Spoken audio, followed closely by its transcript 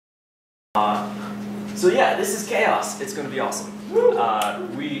So yeah, this is chaos. It's going to be awesome.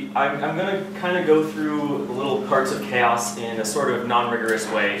 I'm going to kind of go through the little parts of chaos in a sort of non-rigorous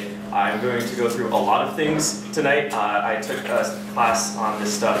way. I'm going to go through a lot of things tonight. I took a class on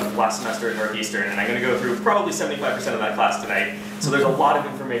this stuff last semester at Northeastern, and I'm going to go through probably 75% of that class tonight. So there's a lot of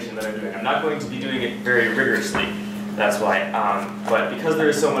information that I'm doing. I'm not going to be doing it very rigorously. That's why. But because there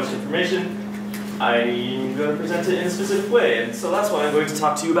is so much information, I'm going to present it in a specific way, and so that's why I'm going to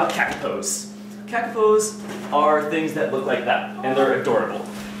talk to you about kakapos. Kakapos are things that look like that, and they're adorable.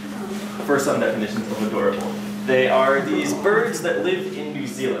 For some definitions of adorable. They are these birds that live in New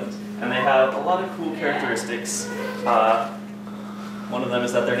Zealand, and they have a lot of cool characteristics. One of them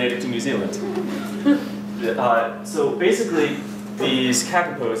is that they're native to New Zealand. So basically, these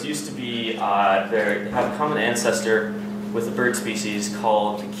kakapos used to be, they have a common ancestor with a bird species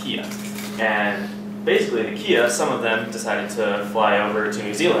called the kia. And basically the kia, some of them decided to fly over to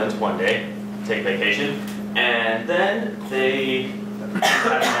New Zealand one day, take vacation, and then they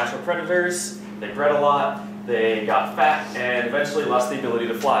had natural predators, they bred a lot, they got fat, and eventually lost the ability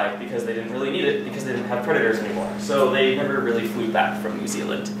to fly because they didn't really need it because they didn't have predators anymore. So they never really flew back from New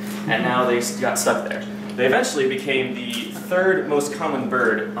Zealand, and now they got stuck there. They eventually became the third most common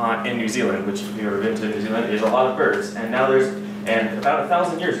bird in New Zealand, which if you've ever been to New Zealand is a lot of birds, and now and about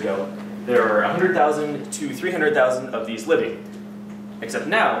 1,000 years ago, there were 100,000 to 300,000 of these living. Except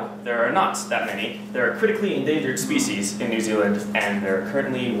now, there are not that many. There are critically endangered species in New Zealand, and there are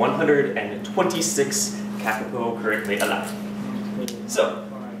currently 126 kakapo currently alive. So,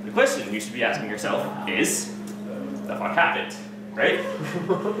 the question you should be asking yourself is, what the fuck happened, right?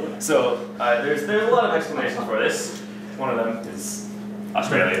 So, there's a lot of explanations for this. One of them is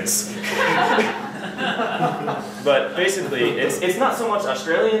Australians. But basically, it's not so much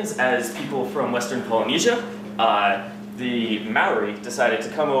Australians as people from Western Polynesia. The Maori decided to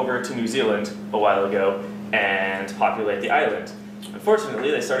come over to New Zealand a while ago and populate the island. Unfortunately,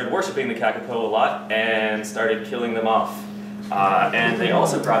 they started worshipping the kakapo a lot and started killing them off. And they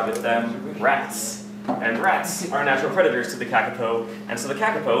also brought with them rats. And rats are natural predators to the kakapo, and so the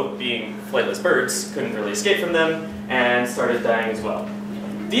kakapo, being flightless birds, couldn't really escape from them and started dying as well.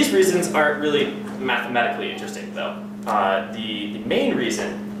 These reasons aren't really mathematically interesting, though. The main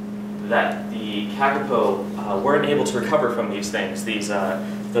reason that the kakapo weren't able to recover from these things,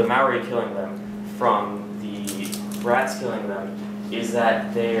 the Maori killing them from the rats killing them, is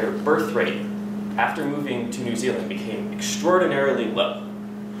that their birth rate after moving to New Zealand became extraordinarily low.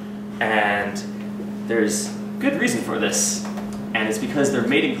 And there's good reason for this, and it's because their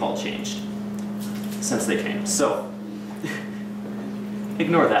mating call changed since they came. So,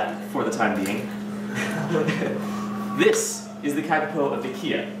 ignore that for the time being. This is the kakapo of the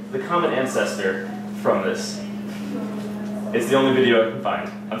kia, the common ancestor from this. It's the only video I can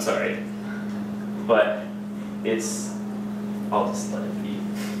find. I'm sorry. But I'll just let it be.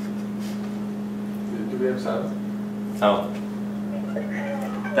 Do we have sound? Oh.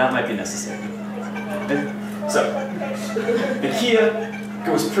 That might be necessary. So, the kia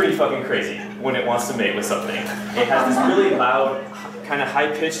goes pretty fucking crazy when it wants to mate with something. It has this really loud, kind of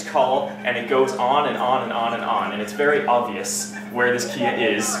high-pitched call, and it goes on and on and on and on, and it's very obvious where this kia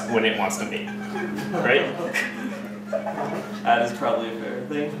is when it wants to mate. Right? That is probably a fair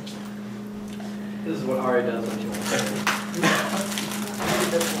thing. This is what Ari does when she wants to.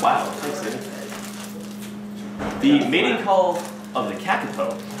 Wow, thanks, dude. The mating call of the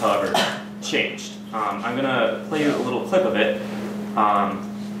kakapo, however, changed. I'm going to play you a little clip of it,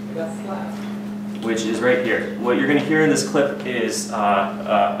 which is right here. What you're going to hear in this clip is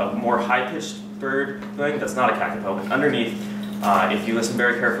a more high-pitched bird thing that's not a kakapo. And underneath, if you listen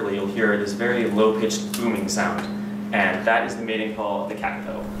very carefully, you'll hear this very low-pitched booming sound. And that is the mating call of the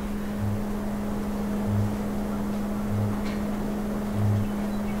kakapo.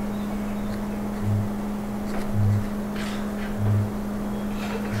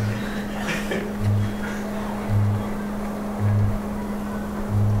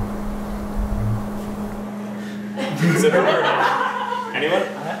 Has it heard? Anyone?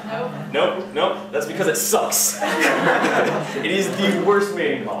 Nope, nope, that's because it sucks. It is the worst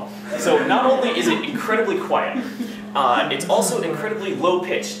mating call. So not only is it incredibly quiet, it's also incredibly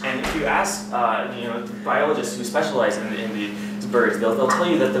low-pitched. And if you ask biologists who specialize in these birds, they'll tell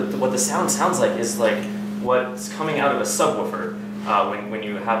you that what the sound sounds like is like what's coming out of a subwoofer when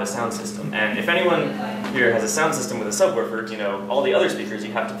you have a sound system. And if anyone here has a sound system with a subwoofer, all the other speakers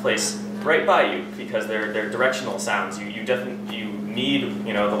you have to place right by you because they're directional sounds. You need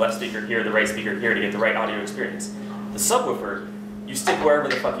the left speaker here, the right speaker here to get the right audio experience. The subwoofer, you stick wherever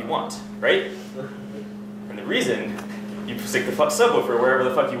the fuck you want, right? And the reason you stick the subwoofer wherever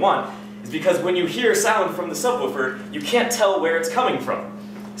the fuck you want is because when you hear sound from the subwoofer, you can't tell where it's coming from.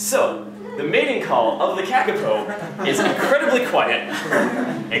 So, the mating call of the Kakapo is incredibly quiet,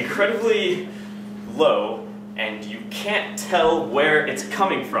 incredibly low, and you can't tell where it's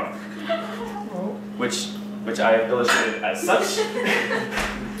coming from. Which I have illustrated as such.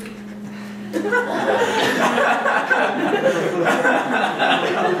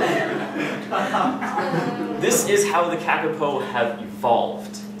 This is how the Kakapo have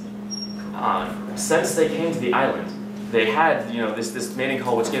evolved. Since they came to the island, they had this mating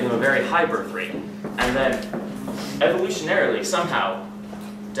call which gave them a very high birth rate. And then, evolutionarily, somehow,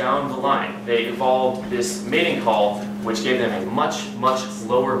 down the line, they evolved this mating call which gave them a much, much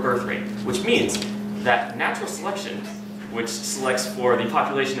lower birth rate. Which means that natural selection, which selects for the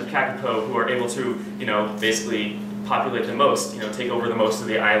population of Kakapo who are able to, basically populate the most, take over the most of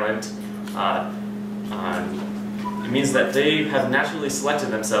the island, it means that they have naturally selected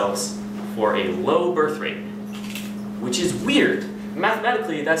themselves for a low birth rate, which is weird.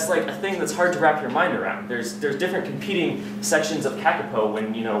 Mathematically, that's like a thing that's hard to wrap your mind around. There's different competing sections of Kakapo.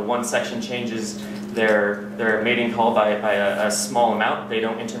 When one section changes their mating call by a small amount, they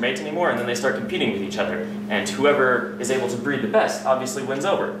don't intermate anymore, and then they start competing with each other. And whoever is able to breed the best obviously wins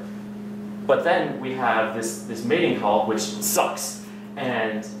over. But then we have this mating call which sucks,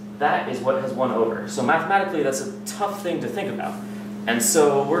 and that is what has won over. So mathematically, that's a tough thing to think about. And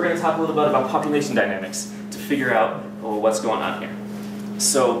so we're going to talk a little bit about population dynamics to figure out what's going on here.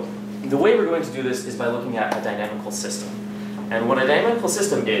 So the way we're going to do this is by looking at a dynamical system. And what a dynamical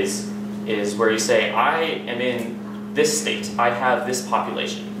system is where you say, I am in this state, I have this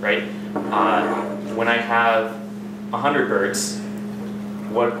population, right? When I have 100 birds,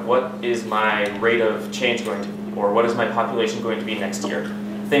 what is my rate of change going to be? Or what is my population going to be next year?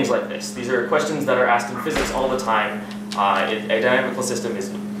 Things like this. These are questions that are asked in physics all the time. A dynamical system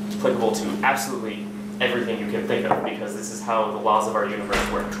is applicable to absolutely everything you can think of, because this is how the laws of our universe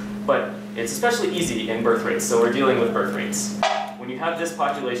work. But it's especially easy in birth rates, so we're dealing with birth rates. When you have this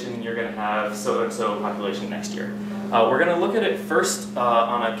population, you're going to have so-and-so population next year. We're going to look at it first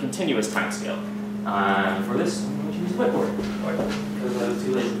on a continuous time scale. For this, I'm going to use whiteboard, because I was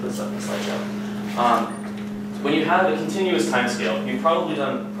too lazy to put stuff in the slideshow. When you have a continuous time scale, you've probably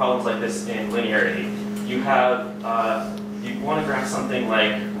done problems like this in linearity. You have, you want to graph something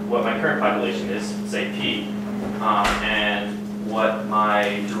like what my current population is, say p, and what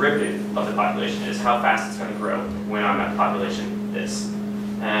my derivative of the population is, how fast it's going to grow when I'm at population this.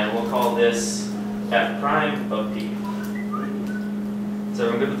 And we'll call this f prime of p. Is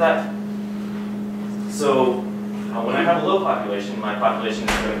everyone good with that? So when I have a low population, my population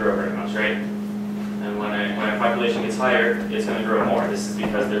is going to grow very much, right? And when my population gets higher, it's going to grow more. This is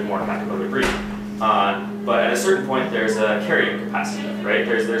because there's more Kakapo to breed. But at a certain point, there's a carrying capacity, right?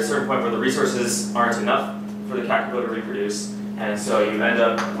 There's a certain point where the resources aren't enough for the Kakapo to reproduce, and so you end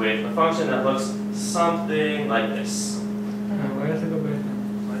up with a function that looks something like this. Where does it go back?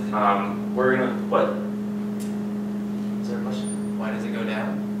 We're gonna, what? Is there a question? Why does it go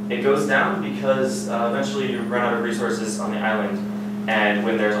down? It goes down because eventually you run out of resources on the island, and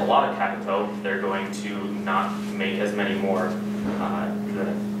when there's a lot of Kakapo, they're going to not make as many more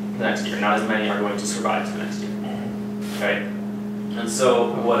the next year. Not as many are going to survive to the next year. Okay? And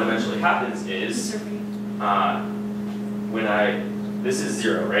so what eventually happens is, this is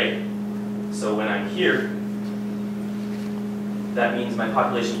 0, right? So when I'm here, that means my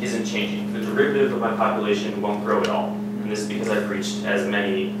population isn't changing. The derivative of my population won't grow at all. And this is because I've reached as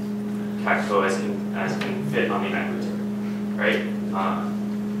many Kakapo as can fit on the equator, right?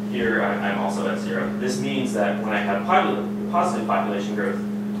 Here I'm also at 0. This means that when I have positive population growth,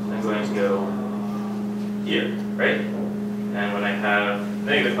 I'm going to go here, right? And when I have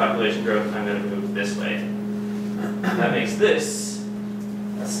negative population growth, I'm going to move this way. That makes this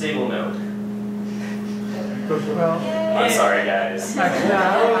a stable node. Well, I'm sorry, guys.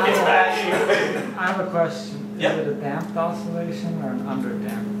 actually, It's back. I have a question. Yep. Is it a damped oscillation or an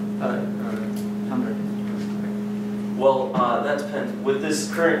underdamped? Well, that depends. With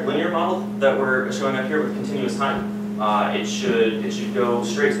this current linear model that we're showing up here with continuous time, it should go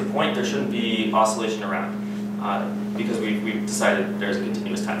straight to the point. There shouldn't be oscillation around, because we've decided there's a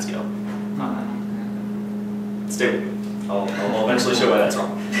continuous time scale. Stay with me. I'll eventually show why that's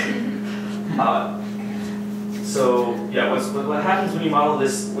wrong. So yeah, what happens when you model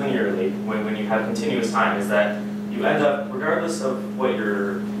this linearly, when you have continuous time, is that you end up, regardless of what I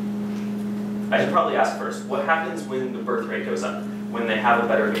should probably ask first, what happens when the birth rate goes up, when they have a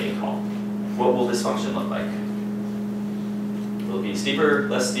better mating call? What will this function look like? Will it be steeper,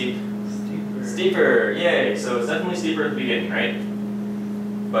 less steep? Steeper. Steeper, yay! So it's definitely steeper at the beginning, right?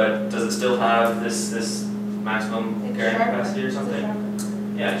 but does it still have this maximum It's carrying sharper. capacity or It's a something? sharper.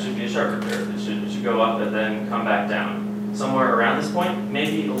 Yeah, it should be a sharper curve. It should go up and then come back down. Somewhere around this point,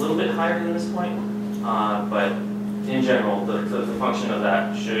 maybe a little bit higher than this point, but in general, the function of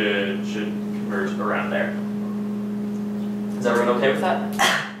that should converge around there. Is everyone okay with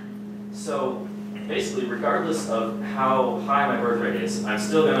that? So basically, regardless of how high my birth rate is, I'm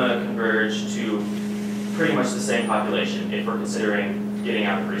still going to converge to pretty much the same population if we're considering getting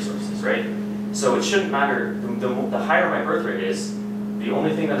out of resources, right? So it shouldn't matter, the higher my birth rate is, the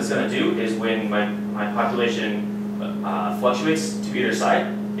only thing that it's going to do is when my population fluctuates to either side,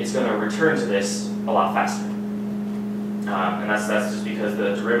 it's going to return to this a lot faster. And that's just because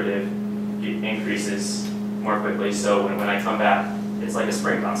the derivative increases more quickly, so when I come back, it's like a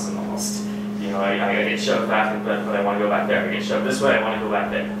spring constant almost. You know, I get shoved back, but I want to go back there. I get shoved this way, I want to go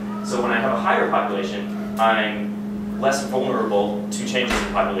back there. So when I have a higher population, I'm less vulnerable to changes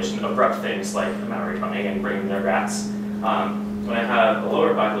in population, abrupt things like a Maori coming and bringing their rats. When I have a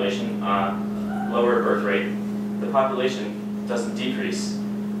lower population, lower birth rate, the population doesn't decrease,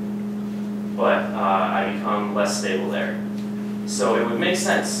 but I become less stable there. So it would make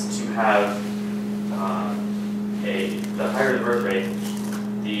sense to have the higher the birth rate,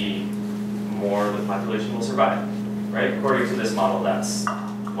 the more the population will survive, right? According to this model, that's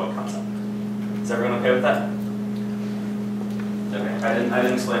what comes up. Is everyone okay with that? Okay, I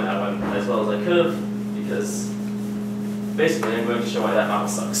didn't explain that one as well as I could have, because basically I'm going to show why that model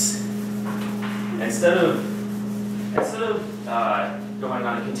sucks. Instead of going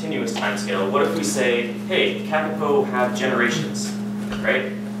on a continuous time scale, what if we say, hey, Kakapos have generations,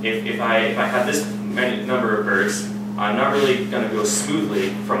 right? If I have this many number of birds, I'm not really going to go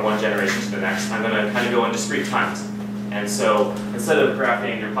smoothly from one generation to the next. I'm going to kind of go in discrete times. And so instead of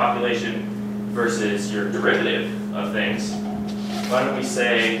graphing your population versus your derivative of things, why don't we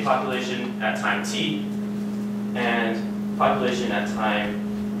say population at time t and population at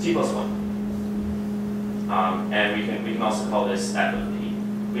time t plus 1. And we can also call this f of p.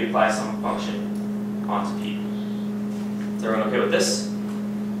 We apply some function onto p. Is everyone okay with this?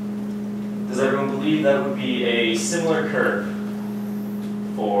 Does everyone believe that would be a similar curve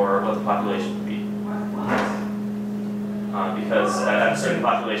for what the population would be? Because at a certain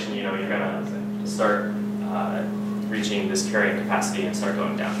population, you know, you're going to start reaching this carrying capacity and start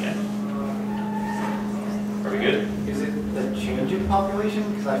going down again. Are we good? Is it the change in population?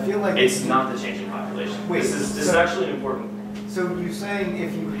 Because I feel like it's not the changing population. Wait, this is actually important. So you're saying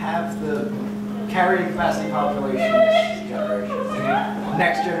if you have the carrying capacity population this generation,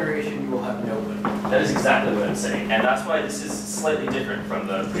 next generation you will have nobody. That is exactly what I'm saying, and that's why this is slightly different from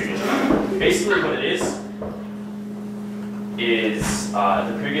the previous model. Basically, what it is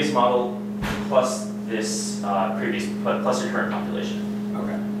the previous model plus this plus your current population.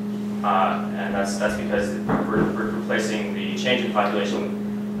 Okay. And that's because we're replacing the change in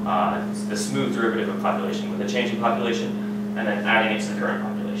population, the smooth derivative of population with a change in population, and then adding it to the current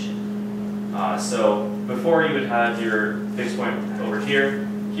population. So before you would have your fixed point over here.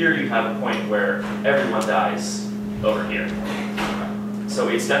 Here you have a point where everyone dies over here. So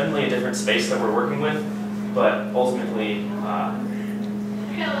it's definitely a different space that we're working with, but ultimately,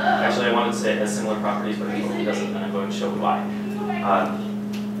 actually I wanted to say it has similar properties, but it totally doesn't, and I'm going to show why.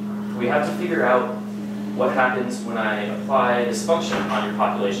 We have to figure out what happens when I apply this function on your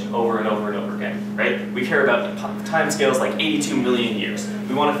population over and over and over again, right? We care about time scales like 82 million years.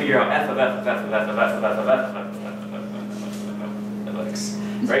 We want to figure out f of f of f of f of f of f of f of f of f of x,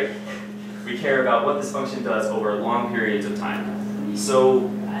 right? We care about what this function does over long periods of time. So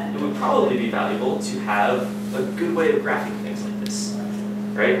it would probably be valuable to have a good way of graphing things like this,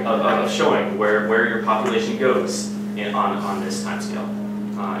 right? Of showing where your population goes on this time scale.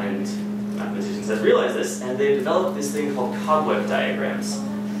 And Mathematicians has realized this, and they've developed this thing called cobweb diagrams.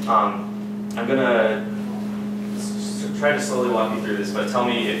 I'm going to try to slowly walk you through this, but tell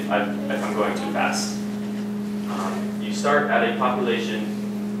me if I'm going too fast. You start at a population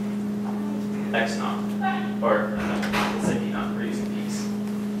x naught, or let's say p naught, we're using p's,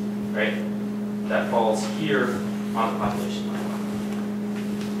 right? That falls here on the population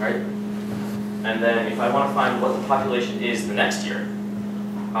line, right? And then if I want to find what the population is the next year,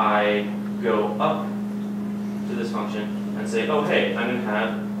 I go up to this function and say, oh hey, I'm going to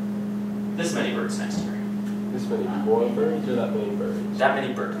have this many birds next year. This many more birds or that many birds? That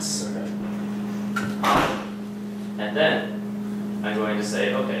many birds. Okay. And then I'm going to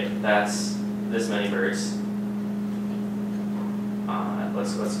say, okay, that's this many birds.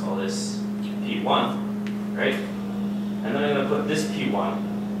 Let's call this P1, right? And then I'm going to put this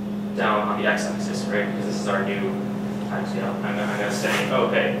P1 down on the x-axis, right? Because this is our new timescale. I'm gonna say,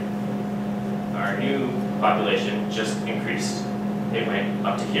 okay, our new population just increased. It went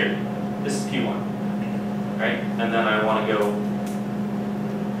up to here. This is P1, right? And then I want to go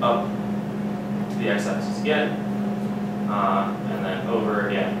up the x-axis again, and then over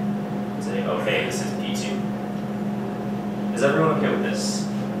again. And say, okay, this is P2. Is everyone okay with this?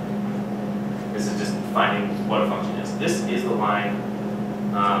 This is just finding what a function is. This is the line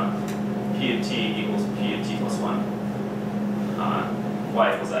P of t equals P of t plus 1.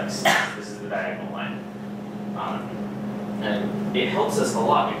 Y equals x. This is the diagonal line. And it helps us a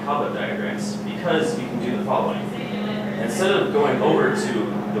lot in Kakapos diagrams because we can do the following. Instead of going over to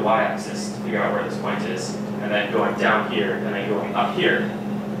the y-axis to figure out where this point is, and then going down here, and then going up here,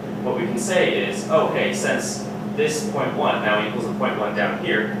 what we can say is, okay, since this point 1 now equals a point 1 down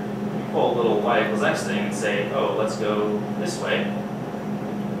here, we pull a little y equals x thing and say, oh, let's go this way,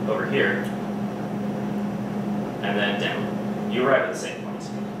 over here, and then down. You arrive at the same point.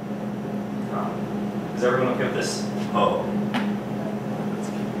 Is everyone okay with this? Oh.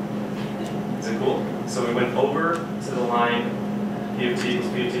 Is it cool? So we went over to the line P of t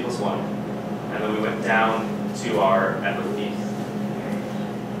equals P of t plus 1, and then we went down to our f of p.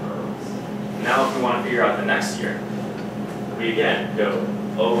 Now if we want to figure out the next year, we again go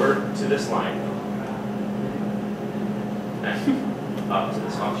over to this line and up to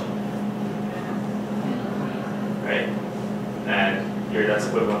this function. Right? And here that's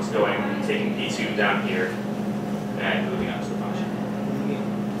equivalent to taking P2 down here and moving up to the function.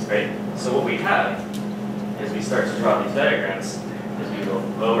 Right? So what we have is we start to draw these diagrams is we go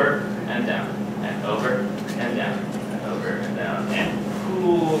over and down and over and down and over and down, and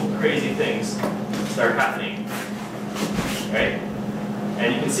cool, crazy things start happening. Right?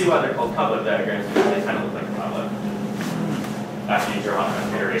 And you can see why they're called Kakapos diagrams, because they kind of look like a cloud after you draw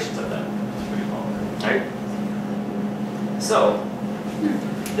iterations of them. It's pretty cool. Right? So,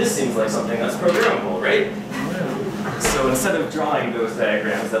 this seems like something that's programmable, right? So instead of drawing those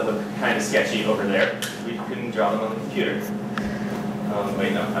diagrams that look kind of sketchy over there, we can draw them on the computer.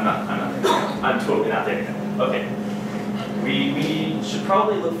 Wait, no, I'm totally not there yet. Okay. We should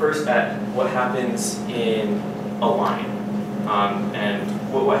probably look first at what happens in a line. And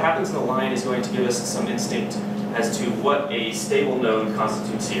what happens in a line is going to give us some instinct as to what a stable node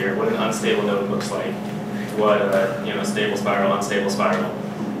constitutes here, what an unstable node looks like, what a stable spiral, unstable spiral.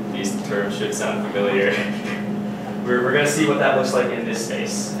 These terms should sound familiar. We're going to see what that looks like in this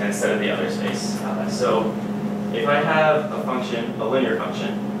space instead of the other space. So if I have a function, a linear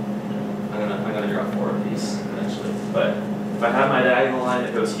function, I'm gonna draw 4 of these eventually. But if I have my diagonal line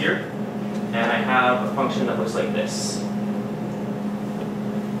that goes here, and I have a function that looks like this,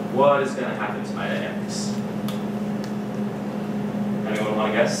 what is going to happen to my dynamics? Anyone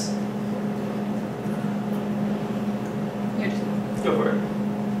want to guess? Go for it.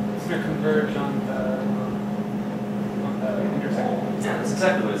 It's going to converge on the intersection. Yeah, that's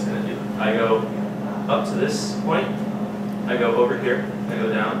exactly what it's going to do. I go up to this point, I go over here, I go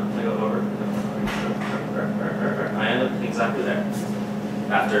down, I go over, I end up exactly there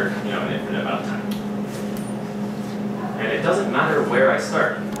after an infinite amount of time. And it doesn't matter where I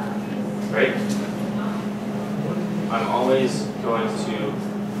start, right? I'm always going to.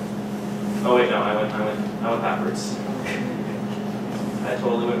 Oh wait, no, I went backwards. I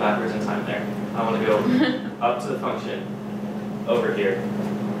totally went backwards in time there. I want to go up to the function, over here,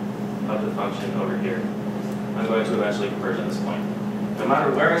 up to the function, over here. I'm going to eventually converge at this point. No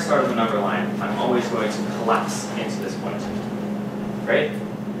matter where I start on the number line, I'm always going to collapse into this point. Right?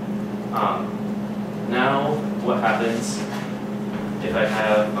 Now, what happens if I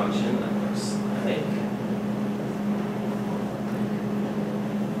have a function that looks like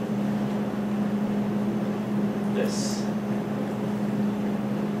this?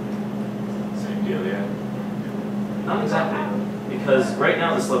 Same deal, yeah. Not exactly. Because right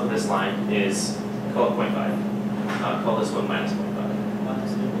now the slope of this line is, call it 0.5. Call this one minus 0.5.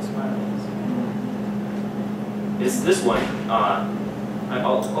 Is this one,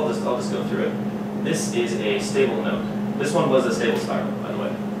 I'll just go through it. This is a stable node. This one was a stable spiral, by the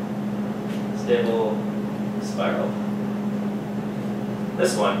way. Stable spiral.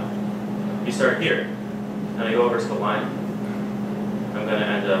 This one, you start here, and I go over to the line. I'm going to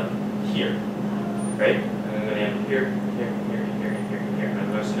end up here, right? And I'm going to end up here, here, here, here, here, here. And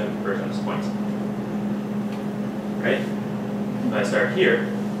I'm just going to converge on this point. Right? If I start here,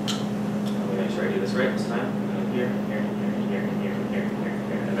 let me make sure I do this right this time. I'm going to here, here, here, here, here, here,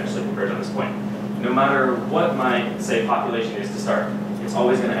 here, and eventually converge on this point. No matter what my, say, population is to start, it's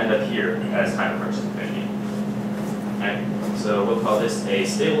always going to end up here as time approaches infinity. Okay? So we'll call this a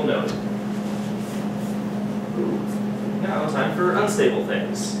stable node. Now time for unstable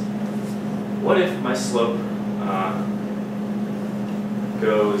things. What if my slope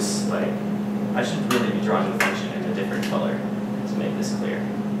goes like, I should really be drawing the function in a different color to make this clear.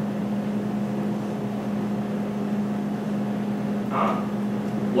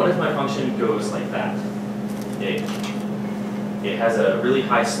 What if my function goes like that? It has a really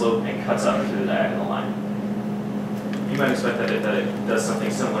high slope and cuts up through the diagonal line. You might expect that it does something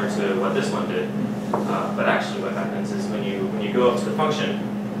similar to what this one did, but actually what happens is when you go up to the function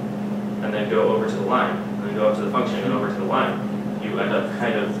and then go over to the line, and then go up to the function and over to the line, you end up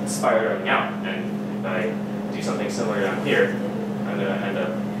kind of spiraling out. And if I do something similar down here, I'm going to end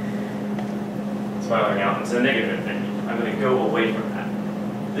up spiraling out into the negative infinity. I'm going to go away from that.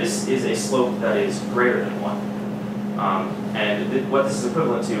 This is a slope that is greater than 1. What this is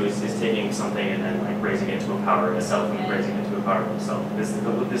equivalent to is taking something and then like raising it to a power of itself and raising it to a power of itself.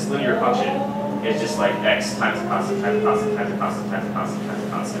 This linear function is just like x times a constant times a constant times a constant times a constant times a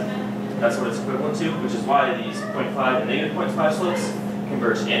constant. That's what it's equivalent to, which is why these 0.5 and negative 0.5 slopes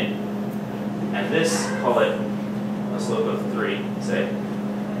converge in. And this, call it a slope of 3, say,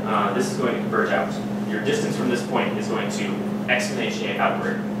 this is going to converge out. Your distance from this point is going to exponentiate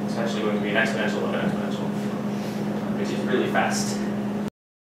outward. It's actually going to be an exponential of an exponential, which is really fast.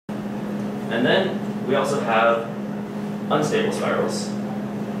 And then we also have unstable spirals,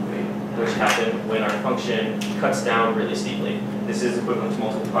 which happen when our function cuts down really steeply. This is equivalent to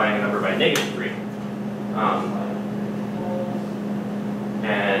multiplying a number by -3.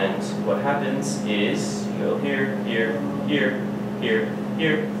 And what happens is you go here, here, here, here,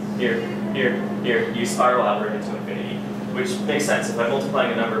 here, here, here, here. You spiral outward into infinity, which makes sense. If I'm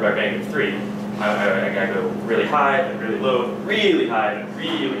multiplying a number by -3, I gotta go really high and really low, really high and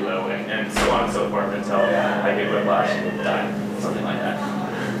really low, and so on and so forth until I get whiplash and die, something like that.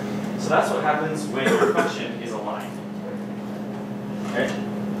 So that's what happens when your function is aligned. Okay?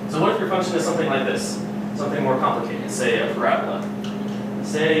 So what if your function is something like this? Something more complicated, say a parabola.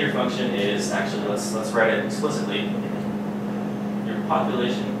 Say your function is, actually let's write it explicitly, your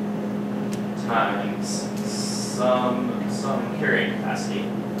population times some carrying capacity.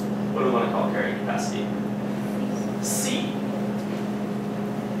 What do we want to call carrying capacity? C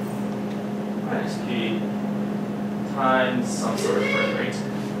minus P times some sort of birth rate.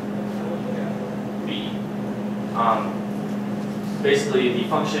 B. Basically, the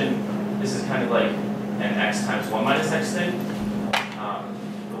function, this is kind of like an x times 1 minus x thing.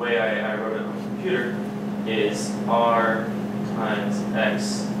 The way I wrote it on the computer is r times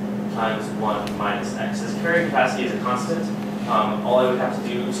x times 1 minus x. This carrying capacity is a constant. All I would have to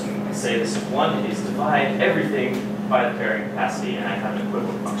do to say this is 1 is divide everything by the carrying capacity, and I have an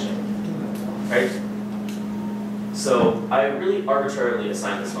equivalent function. Right? So I really arbitrarily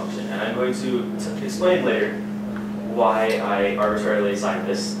assign this function, and I'm going to explain later why I arbitrarily assign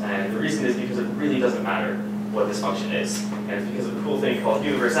this. And the reason is because it really doesn't matter what this function is, and it's because of a cool thing called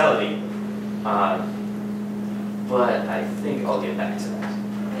universality. But I think I'll get back to that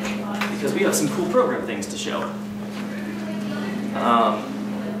because we have some cool program things to show.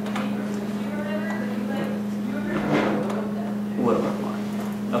 What do I want?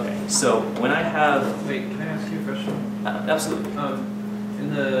 Okay, so when I have... Wait, can I ask you a question? Absolutely. In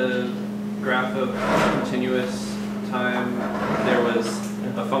the graph of continuous time, there was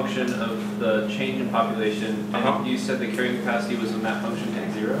a function of the change in population, and you said the carrying capacity was when that function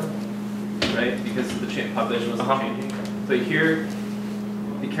hit 0, right? Because the population wasn't changing. So here,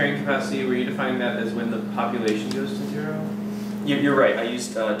 the carrying capacity, were you defining that as when the population goes to 0? You're right. I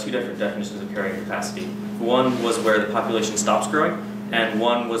used 2 different definitions of carrying capacity. One was where the population stops growing, and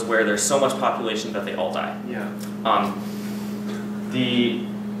one was where there's so much population that they all die. Yeah. The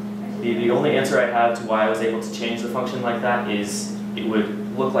only answer I have to why I was able to change the function like that is it would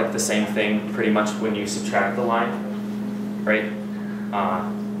look like the same thing pretty much when you subtract the line, right?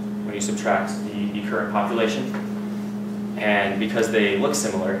 When you subtract the current population. And because they look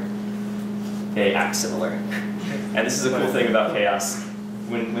similar, they act similar. And this is a cool thing about chaos.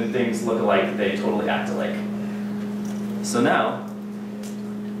 When things look alike, they totally act alike. So now,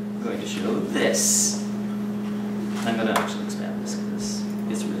 I'm going to show this. I'm going to actually expand this because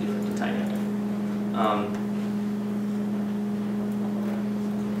it's really freaking tiny.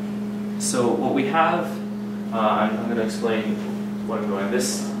 So what we have, I'm going to explain what I'm going.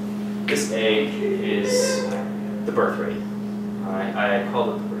 This A is the birth rate. I called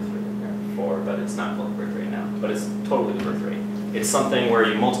it the birth rate there before, but it's not called the birth rate now. But it's totally the birth rate. It's something where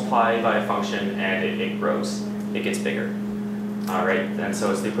you multiply by a function and it grows. It gets bigger. Right? And so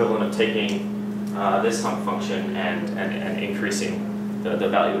it's the equivalent of taking this hump function and increasing the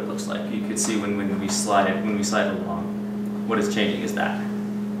value it looks like. You could see when we slide it along, what is changing is that,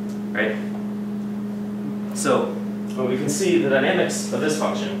 right? So when we can see the dynamics of this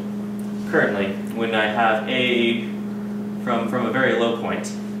function currently, when I have a from a very low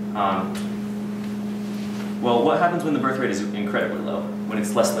point, well, what happens when the birth rate is incredibly low? When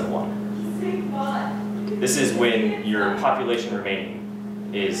it's less than 1. This is when your population remaining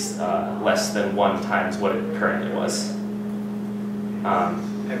is less than 1 times what it currently was.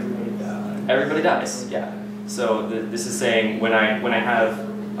 Everybody dies. Everybody dies, yeah. So this is saying when I have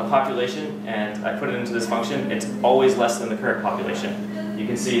a population and I put it into this function, it's always less than the current population. You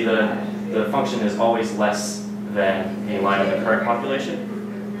can see the function is always less than the line of the current population.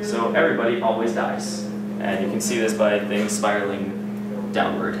 So everybody always dies. And you can see this by things spiraling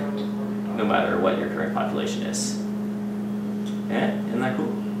downward, no matter what your current population is. Yeah, isn't that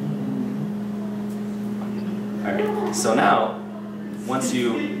cool? Alright, so now, once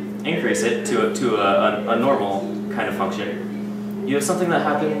you increase it to a normal kind of function, you have something that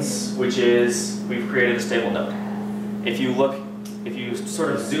happens, which is we've created a stable node. If you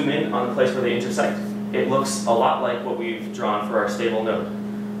sort of zoom in on the place where they intersect, it looks a lot like what we've drawn for our stable node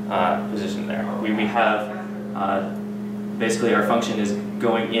position there. We have, basically our function is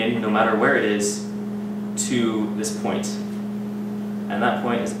going in, no matter where it is, to this point. And that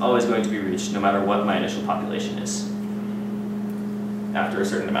point is always going to be reached, no matter what my initial population is, after a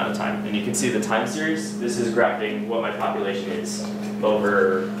certain amount of time. And you can see the time series. This is graphing what my population is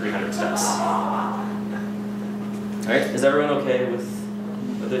over 300 steps. All right, is everyone okay with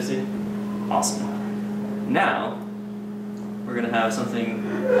this? Awesome. Now, we're going to have something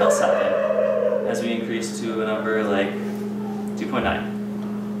else happen as we increase to a number like 2.9.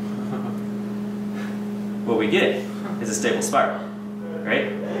 What we get is a stable spiral,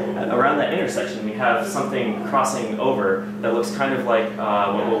 right? Around that intersection, we have something crossing over that looks kind of like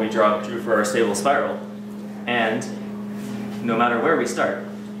what we drew for our stable spiral. And no matter where we start,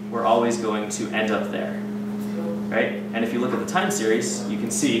 we're always going to end up there, right? And if you look at the time series, you can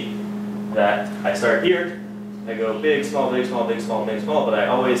see that I start here, I go big, small, big, small, big, small, big, small, but I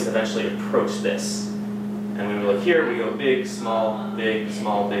always eventually approach this. And when we look here, we go big, small, big,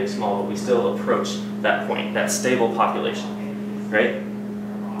 small, big, small, but we still approach that point, that stable population, right?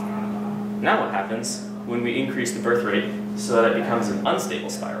 Now what happens when we increase the birth rate so that it becomes an unstable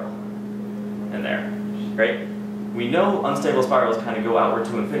spiral in there, right? We know unstable spirals kind of go outward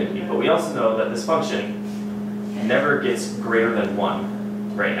to infinity, but we also know that this function never gets greater than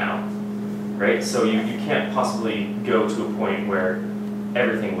 1 right now, right? So you can't possibly go to a point where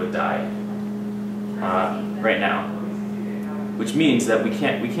everything would die right now, which means that we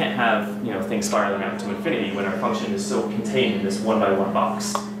can't have things spiraling out to infinity when our function is so contained in this 1 by 1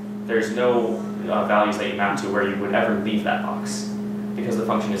 box. There's no values that you map to where you would ever leave that box because the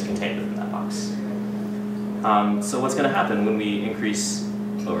function is contained within that box. So what's going to happen when we increase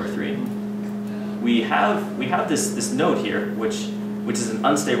over 3? We have this node here, which is an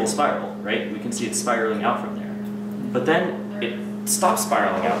unstable spiral, right? We can see it spiraling out from there. But then it stops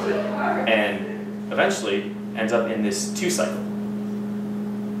spiraling outward and eventually ends up in this 2 cycle,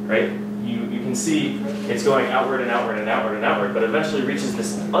 right? You can see it's going outward and outward and outward and outward, but eventually reaches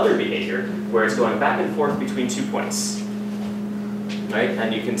this other behavior where it's going back and forth between 2 points, right?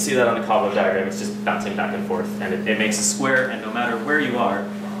 And you can see that on the Kakapos diagram. It's just bouncing back and forth, and it makes a square, and no matter where you are,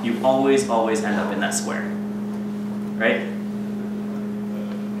 you always end up in that square, right?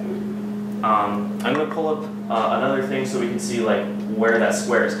 I'm going to pull up another thing so we can see like where that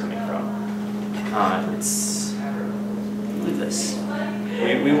square is coming from. It's, I believe this.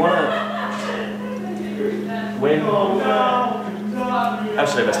 We want to, how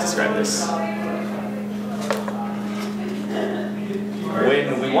should I best describe this?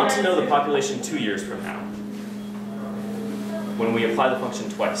 When we want to know the population 2 years from now, when we apply the function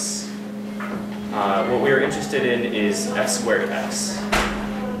twice, what we are interested in is f squared of x,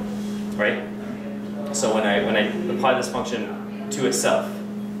 right? So when I apply this function to itself,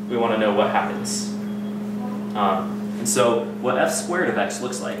 we want to know what happens. And so what f squared of x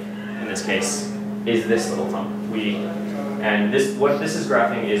looks like in this case is this little thumb. What this is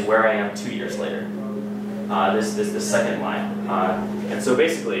graphing is where I am 2 years later. This second line. And so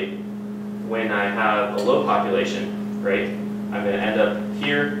basically, when I have a low population, right, I'm going to end up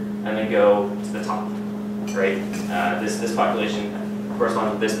here and then go to the top, right? This population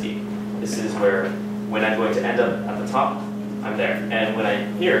corresponds with this peak. This is where, when I'm going to end up at the top, I'm there. And when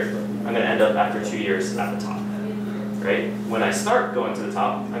I'm here, I'm going to end up after 2 years at the top, right? When I start going to the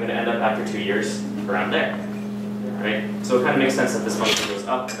top, I'm going to end up after 2 years around there, right? So it kind of makes sense that this function goes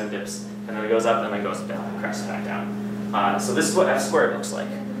up and then dips, and then it goes up and then goes down, and crashes back down. So this is what f squared looks like.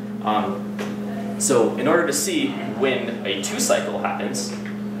 So in order to see when a 2 cycle happens,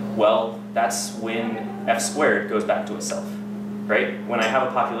 well, that's when f squared goes back to itself, right? When I have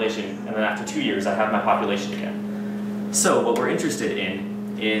a population, and then after 2 years, I have my population again. So what we're interested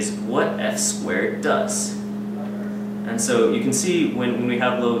in is what f squared does. And so you can see when we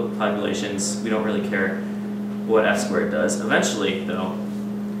have low populations, we don't really care what f squared does. Eventually, though,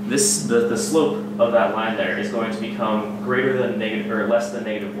 the slope of that line there is going to become greater than negative, or less than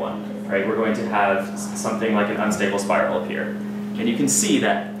 -1, right? We're going to have something like an unstable spiral appear. And you can see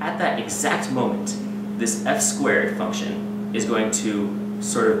that at that exact moment, this f squared function is going to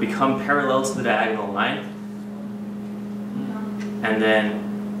sort of become parallel to the diagonal line, and then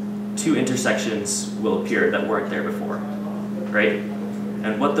 2 intersections will appear that weren't there before, right?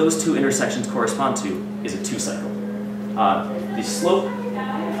 And what those 2 intersections correspond to is a 2 cycle. The slope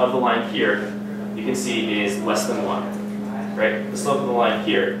of the line here, you can see, is less than 1, right? The slope of the line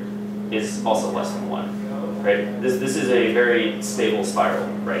here is also less than 1, right? This is a very stable spiral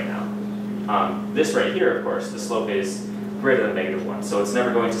right now. This right here, of course, the slope is greater than -1, so it's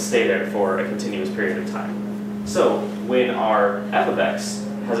never going to stay there for a continuous period of time. So when our f of x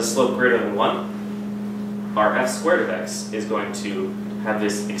has a slope greater than 1, our f squared of x is going to have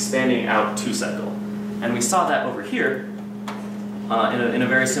this expanding out 2 cycle. And we saw that over here in a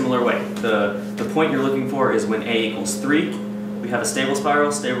very similar way. The point you're looking for is when a equals 3, we have a stable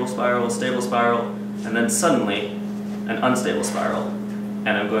spiral, stable spiral, stable spiral, and then suddenly an unstable spiral.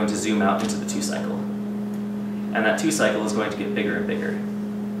 And I'm going to zoom out into the 2 cycle. And that 2 cycle is going to get bigger and bigger.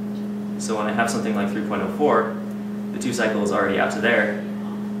 So when I have something like 3.04, the 2 cycle is already out to there,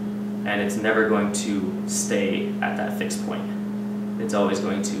 and it's never going to stay at that fixed point. It's always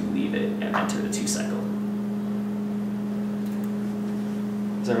going to leave it and enter the 2 cycle.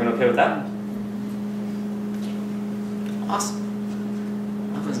 Is everyone okay with that? Awesome.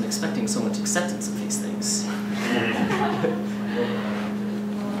 I wasn't expecting so much acceptance of these things.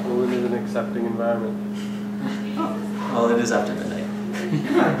 Olin is an accepting environment. Well, it is after midnight.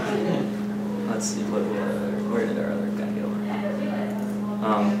 Let's see, where did our other guy go?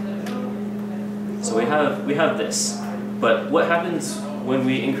 So we have this, but what happens when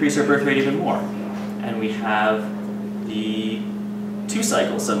we increase our birth rate even more, and we have the 2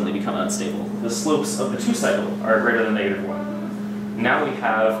 cycles suddenly become unstable? The slopes of the 2 cycle are greater than -1. Now we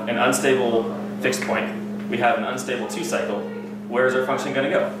have an unstable fixed point. We have an unstable 2 cycle. Where is our function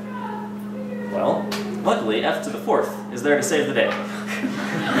going to go? Well, luckily, f to the 4th is there to save the day.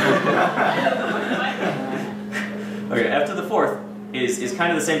 Okay, f to the 4th is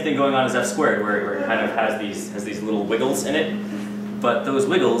kind of the same thing going on as f squared, where it kind of has these little wiggles in it. But those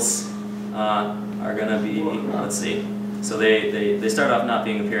wiggles are going to be, let's see. So they start off not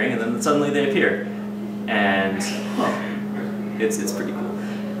being appearing, and then suddenly they appear. And well, it's pretty cool.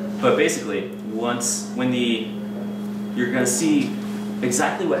 But basically, you're going to see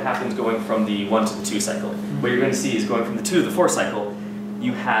exactly what happens going from the 1 to the 2 cycle. What you're going to see is going from the 2 to the 4 cycle,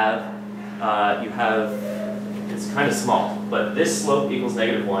 you have it's kind of small, but this slope equals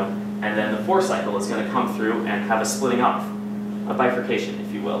 -1, and then the 4 cycle is going to come through and have a splitting off, a bifurcation, if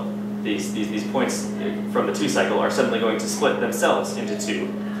you will. These points from the 2 cycle are suddenly going to split themselves into 2,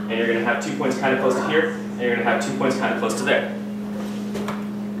 and you're going to have 2 points kind of close to here, and you're going to have 2 points kind of close to there.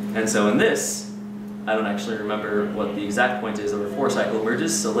 And so in this, I don't actually remember what the exact point is over 4 cycle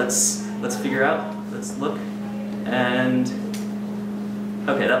emerges, so let's figure out, let's look, and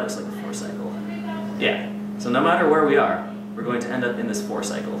okay, that looks like a 4 cycle. Yeah, so no matter where we are, we're going to end up in this 4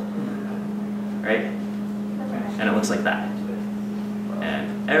 cycle, right? And it looks like that.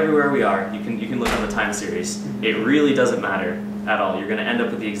 And everywhere we are, you can look on the time series, it really doesn't matter at all. You're going to end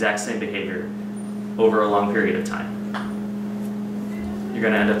up with the exact same behavior over a long period of time. You're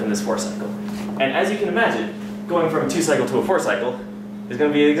going to end up in this 4 cycle. And as you can imagine, going from a 2 cycle to a 4 cycle is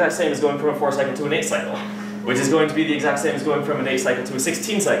going to be the exact same as going from a 4 cycle to an 8 cycle, which is going to be the exact same as going from an 8 cycle to a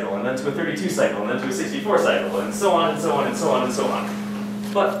 16 cycle, and then to a 32 cycle, and then to a 64 cycle, and so on and so on and so on and so on.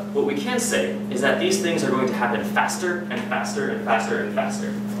 But what we can say is that these things are going to happen faster and faster and faster and faster.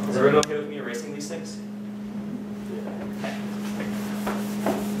 Is everyone okay with me erasing these things? Okay.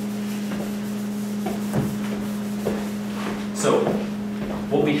 So,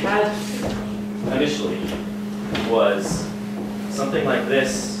 what we had initially was something like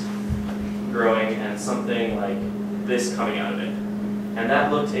this growing and something like this coming out of it. And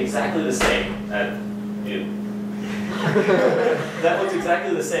that looked exactly the same that looked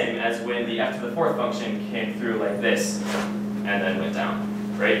exactly the same as when the f to the 4th function came through like this and then went down,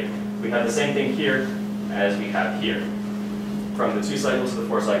 right? We have the same thing here as we have here. From the 2 cycles to the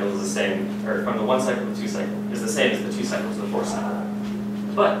 4 cycles is the same, or from the 1 cycle to the 2 cycle is the same as the 2 cycles to the 4 cycle.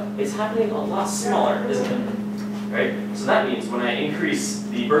 but it's happening a lot smaller, isn't it? Right? So that means when I increase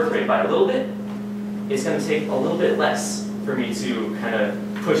the birth rate by a little bit, it's going to take a little bit less for me to kind of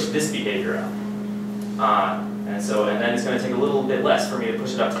push this behavior up. And then it's going to take a little bit less for me to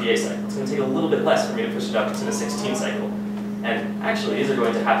push it up to the 8 cycle. It's going to take a little bit less for me to push it up to the 16 cycle. And actually, these are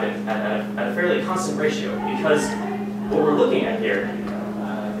going to happen at a fairly constant ratio, because what we're looking at here,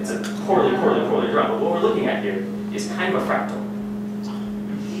 it's a poorly drawn, but what we're looking at here is kind of a fractal.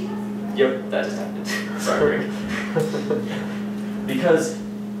 Yep, that just happened. Sorry, Rick. Because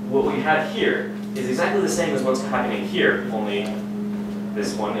what we have here is exactly the same as what's happening here, only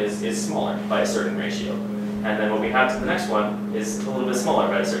this one is smaller by a certain ratio. And then what we have to the next one is a little bit smaller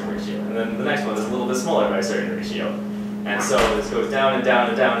by a certain ratio. And then the next one is a little bit smaller by a certain ratio. And so this goes down and down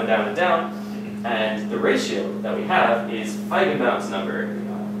and down and down and down. And the ratio that we have is Feigenbaum's number.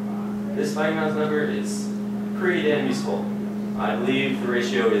 This Feigenbaum's number is pretty damn useful. I believe the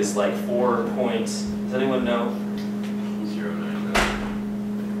ratio is like 4 point, does anyone know?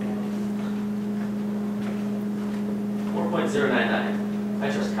 4.099.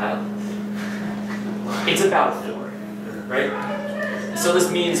 I trust Kyle. It's about 4, right? So this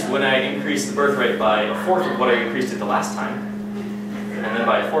means when I increase the birth rate by a fourth of what I increased it the last time, and then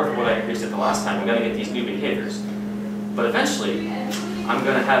by a fourth of what I increased it the last time, I'm going to get these new behaviors. But eventually, I'm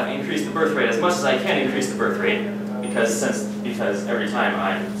going to have increased the birth rate as much as I can increase the birth rate, because every time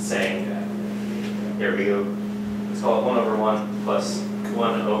I'm saying, here we go, let's call it 1 over 1 plus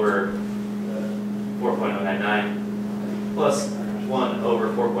 1 over 4.099 plus 1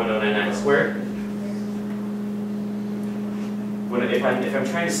 over 4.099 squared. If I'm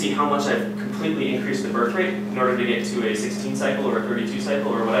trying to see how much I've completely increased the birth rate in order to get to a 16 cycle or a 32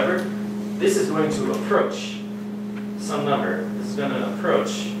 cycle or whatever, this is going to approach some number. This is going to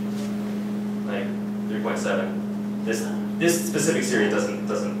approach like 3.7. This specific series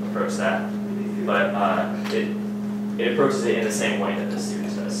doesn't approach that, but it approaches it in the same way that this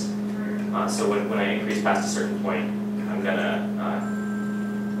series does. So when I increase past a certain point, I'm gonna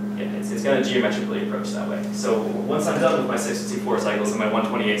it's gonna geometrically approach that way. So once I'm done with my 654 cycles and my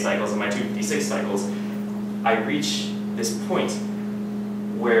 128 cycles and my 256 cycles, I reach this point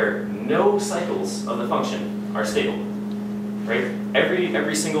where no cycles of the function are stable. Right?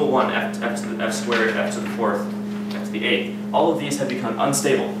 Every single one, f to the f squared, f to the 4th, f to the 8th, all of these have become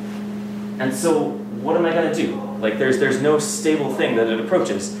unstable. And so what am I gonna do? Like there's no stable thing that it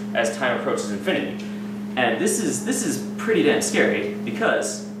approaches as time approaches infinity. And this is pretty damn scary,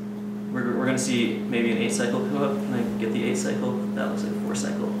 because we're going to see maybe an 8 cycle come up. Can I get the 8 cycle? That looks like a 4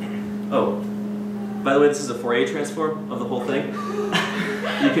 cycle. Oh, by the way, this is a Fourier transform of the whole thing.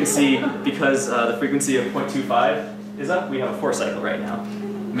 You can see, because the frequency of 0.25 is up, we have a 4 cycle right now.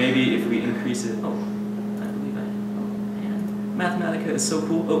 Maybe if we increase it, oh man, Mathematica is so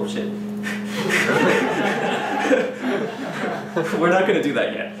cool. Oh shit. We're not going to do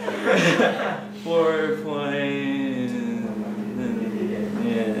that yet. 4 point.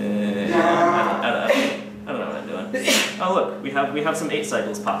 I don't know what I'm doing. Oh look, we have some 8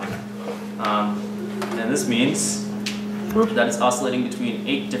 cycles popping, and this means that it's oscillating between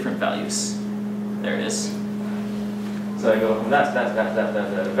 8 different values. There it is. So I go from that.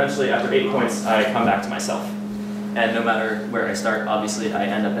 Eventually, after 8 points, I come back to myself, and no matter where I start, obviously I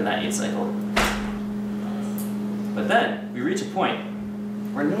end up in that 8 cycle. But then we reach a point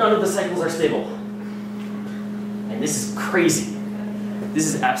where none of the cycles are stable. And this is crazy. This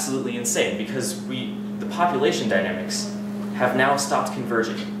is absolutely insane, because the population dynamics have now stopped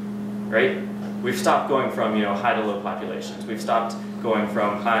converging, right? We've stopped going from high to low populations. We've stopped going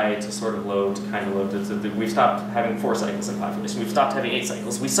from high to sort of low to kind of low. We've stopped having 4 cycles in population. We've stopped having 8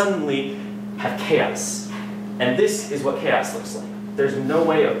 cycles. We suddenly have chaos. And this is what chaos looks like. There's no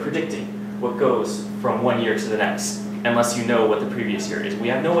way of predicting what goes from one year to the next, unless you know what the previous year is. We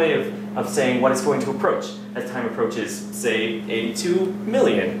have no way of saying what it's going to approach as time approaches, say, 82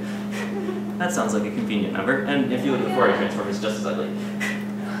 million. That sounds like a convenient number, and if you look at the Fourier transform, it's just as ugly.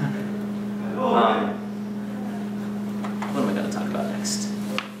 What am I going to talk about next?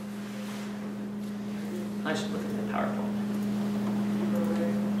 I should look at the PowerPoint.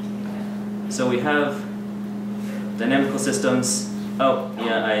 So we have dynamical systems. Oh,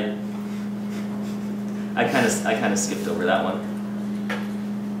 yeah, I kind of skipped over that one.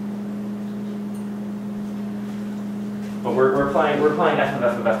 But we're applying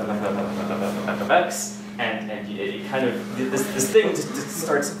f of x, and it kind of this thing just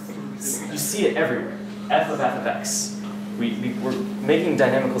starts. You see it everywhere. F of x. We're making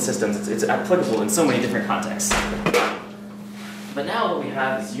dynamical systems. It's applicable in so many different contexts. But now what we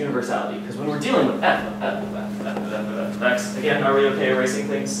have is universality, because when we're dealing with f of f of f of f of f of f of x, again, are we okay erasing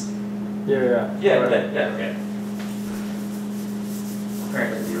things? Yeah. Yeah, okay.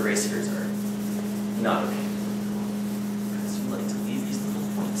 Apparently the erasers are not okay. Because you like to leave these little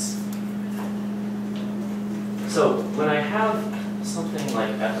points. So when I have something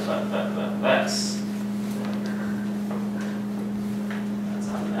like f of f of f of f of x, that's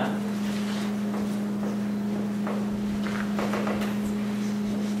out of that.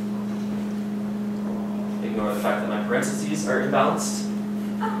 Ignore the fact that my parentheses are imbalanced.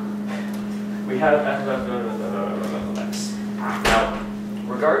 We have f of f of x. Now,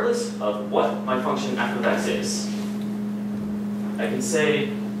 regardless of what my function f of x is, I can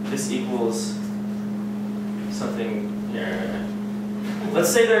say this equals something. Let's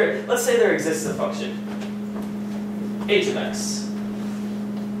say there exists a function h of x,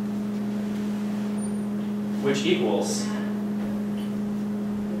 which equals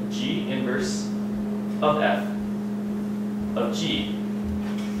g inverse of f of g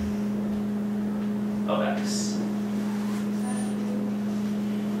of x.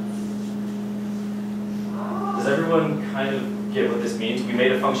 Does everyone kind of get what this means? We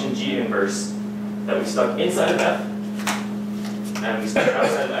made a function g inverse that we stuck inside of f, and we stuck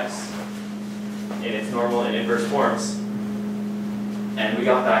outside of x in its normal and inverse forms, and we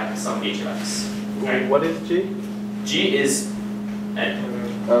got back some h of x. Okay? What is G? G is n.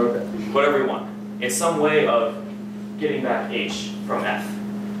 Oh, okay. Whatever we want. It's some way of getting back h from f.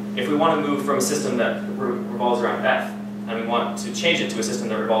 If we want to move from a system that revolves around f, and we want to change it to a system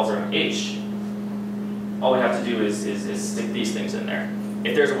that revolves around h, all we have to do is stick these things in there.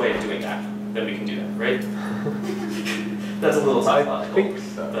 If there's a way of doing that, then we can do that, right? That's a little I tautological. think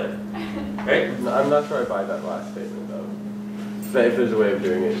so. But, right? No, I'm not sure I buy that last statement though. But if there's a way of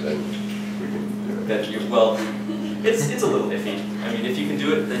doing it, then we can do it. That you, well, it's a little iffy. I mean, if you can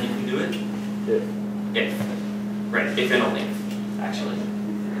do it, then you can do it. If. Right, if and only if, actually.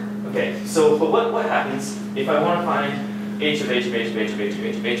 Okay, so, but what happens if I want to find h of h of h of h of h of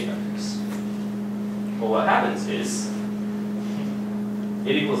h of h of x? Well, what happens is,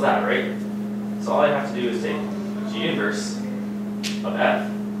 it equals that, right? So all I have to do is take g inverse of f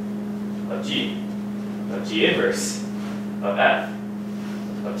of g inverse of f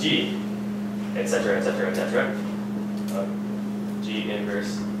of g, etc., etc., etc., of g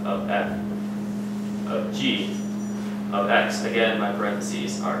inverse of f of g of x. Again, my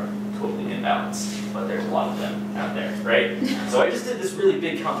parentheses are totally imbalanced, but there's a lot of them out there, right? So I just did this really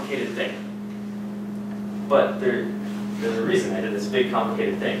big, complicated thing. But there's a reason I did this big,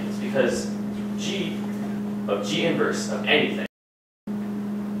 complicated thing. It's because g of g inverse of anything,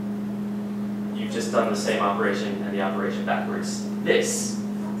 you've just done the same operation and the operation backwards. This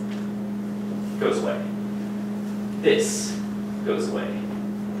goes away. This goes away.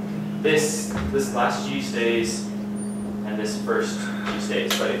 This last g stays, and this first g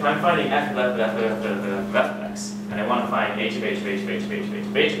stays. But if I'm finding f of f of f of f of f of f of x, and I want to find h of h of h of h of h of h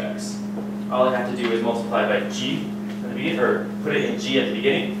of h of x, all I have to do is multiply by g at the beginning, or put it in g at the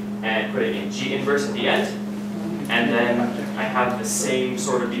beginning, and put it in g inverse at the end, and then I have the same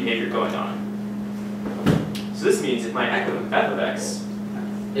sort of behavior going on. So this means if my f of x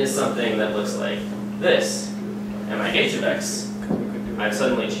is something that looks like this, and my h of x, I've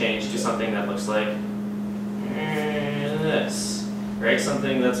suddenly changed to something that looks like this, right?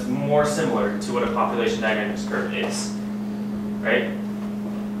 Something that's more similar to what a population dynamics curve is, right?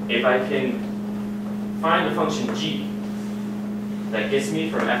 If I can find a function g that gets me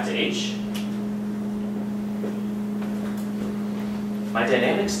from f to h, my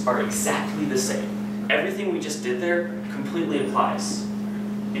dynamics are exactly the same. Everything we just did there completely applies.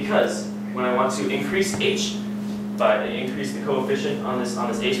 Because when I want to increase h, increase the coefficient on this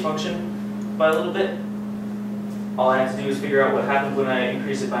h function by a little bit, all I have to do is figure out what happens when I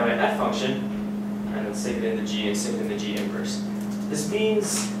increase it by my f function, and then stick it in the g and stick it in the g inverse. This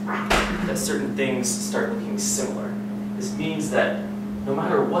means that certain things start looking similar. This means that no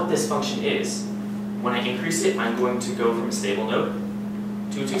matter what this function is, when I increase it, I'm going to go from a stable node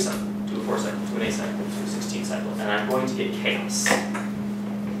to a 2 cycle, to a 4 cycle, to an 8 cycle, to a 16 cycle, and I'm going to get chaos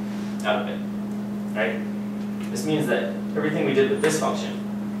out of it, right? This means that everything we did with this function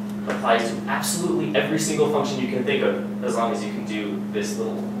applies to absolutely every single function you can think of, as long as you can do this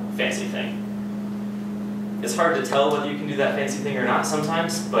little fancy thing. It's hard to tell whether you can do that fancy thing or not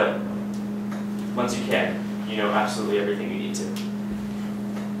sometimes, but once you can, you know absolutely everything you need to.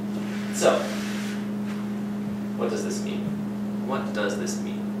 So, what does this mean? What does this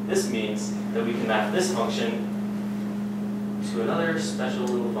mean? This means that we can map this function to another special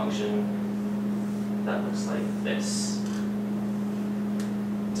little function that looks like this.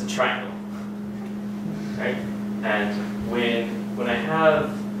 it's a triangle, right? And when I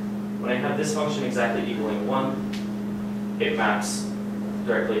have this function exactly equaling 1, it maps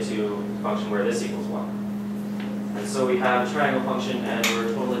directly to a function where this equals 1. And so we have a triangle function, and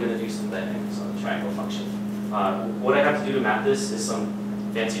we're totally going to do some dynamics on the triangle function. What I have to do to map this is some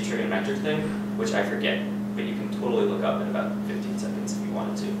fancy trigonometric thing, which I forget, but you can totally look up in about 15 seconds if you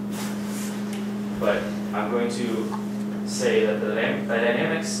wanted to. But I'm going to say that the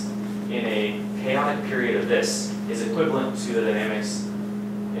dynamics in a chaotic period of this is equivalent to the dynamics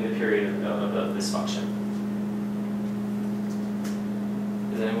in the period of this function.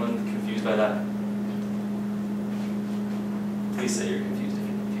 Is anyone confused by that? Please say you're confused if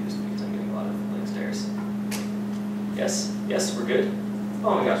you're confused, because I'm getting a lot of blank stares. Yes? Yes, we're good?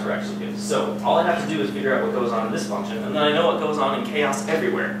 Oh my gosh, we're actually good. So all I have to do is figure out what goes on in this function, and then I know what goes on in chaos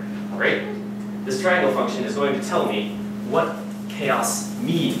everywhere, right? This triangle function is going to tell me what chaos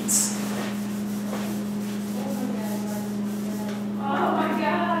means. Oh my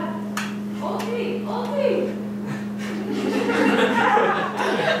god! Oldie! Oldie!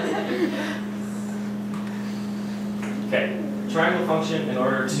 Okay, triangle function, in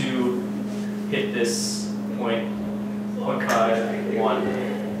order to hit this point 0.5, 1,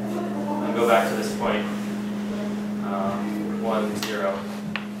 and go back to this point 1, 0.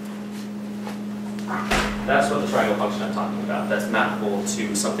 That's what the triangle function I'm talking about. That's mappable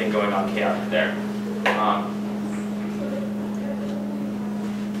to something going on chaotic there.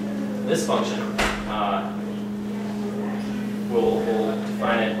 This function, we'll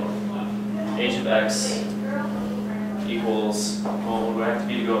define it h of x equals, well, what do I have to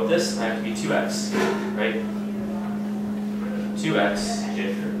be to go with this? I have to be 2x, right? 2x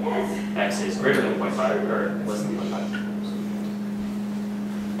if x is greater than 0.5 or less than 0.5.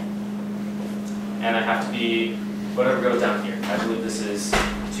 And I have to be whatever goes down here. I believe this is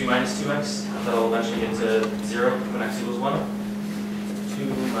 2 minus 2x. That'll eventually get to 0 when x equals 1. 2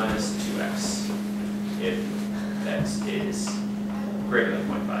 minus 2x if x is greater than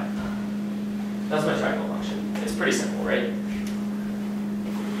 0.5. That's my triangle function. It's pretty simple, right?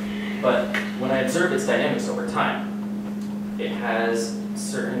 But when I observe its dynamics over time, it has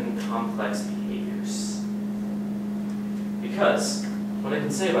certain complex behaviors. Because what I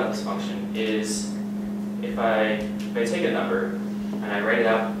can say about this function is if I take a number and I write it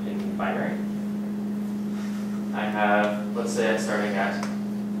out in binary, I have, let's say I'm starting at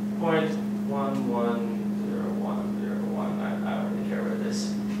 0.110101. I don't really care what it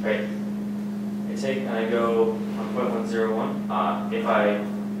is, right? I take and I go on 0.101. If I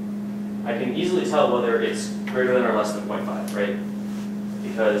can easily tell whether it's greater than or less than 0.5, right?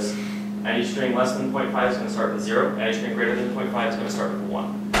 Because any string less than 0.5 is going to start with 0. Any string greater than 0.5 is going to start with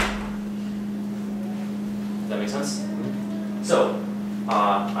 1. Does that make sense? So,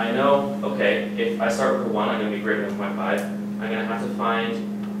 I know, okay, if I start with 1, I'm going to be greater than 0.5. I'm going to have to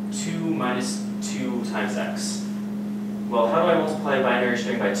find 2 minus 2 times x. Well, how do I multiply a binary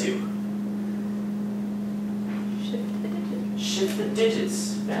string by 2? Shift the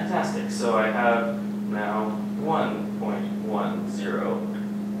digits. Fantastic. So I have now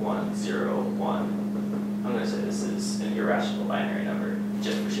 1.10101. I'm going to say this is an irrational binary number,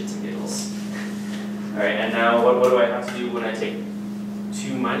 just for shits and giggles. All right, and now what do I have to do when I take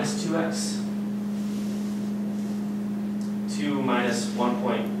 2 minus 2x? 2 minus 1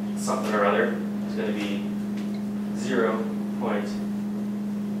 point something or other is going to be 0.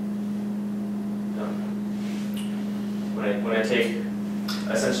 When I take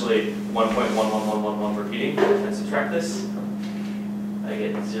essentially 1.11111 repeating and subtract this, I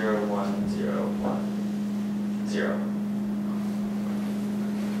get 0, 1, 0, 1, 0.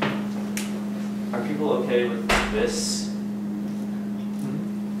 Are people okay with this?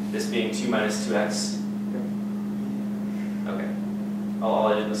 This being 2 minus 2x? Okay. All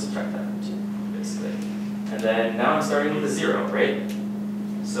I did was subtract that from 2, basically. And then now I'm starting with a 0, right?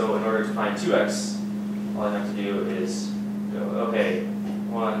 So in order to find 2x, all I have to do is go, okay,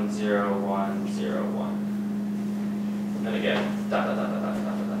 1, 0, 1, 0, 1. And again, dot, dot, dot, dot, dot,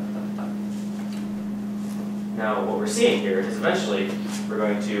 dot, dot, dot, dot. Now what we're seeing here is eventually we're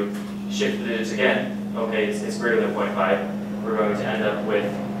going to shift the digits again. Okay, it's greater than 0.5. We're going to end up with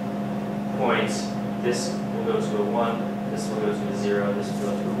points. This will go to a 1, this will go to a 0, this will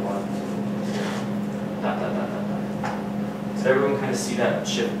go to a 1, 0, dot, dot, dot, dot, dot. Did everyone kind of see that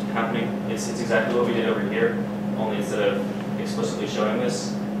shift happening? It's exactly what we did over here, only instead of explicitly showing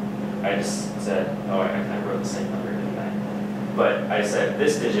this, I just said, oh, I kind of wrote the same number, didn't I? But I said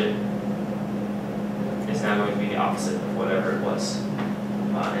this digit is now going to be the opposite of whatever it was.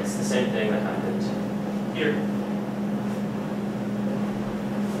 It's the same thing that happened here.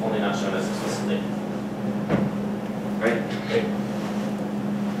 only not shown as explicitly. Right?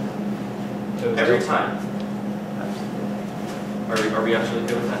 Every time. Are we actually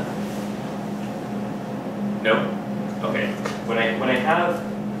good with that? No? Okay. When I have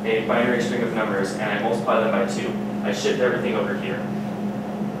a binary string of numbers and I multiply them by 2, I shift everything over here.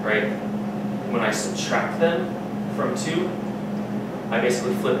 Right? When I subtract them from 2, I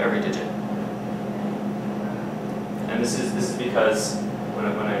basically flip every digit. And this is because when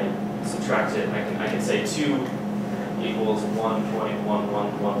I subtract it, I can say 2 equals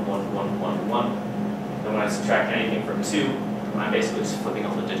 1.111111. And when I subtract anything from 2, I'm basically just flipping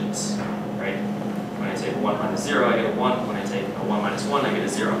all the digits, right? When I take 1 minus 0, I get a 1. When I take a 1 minus 1, I get a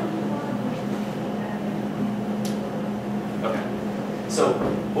 0. Okay. So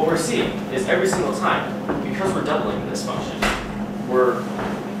what we're seeing is every single time, because we're doubling this function,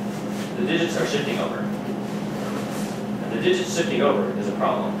 the digits are shifting over. And the digits shifting over is a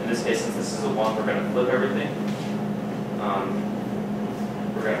problem. In this case, since this is a 1, we're going to flip everything.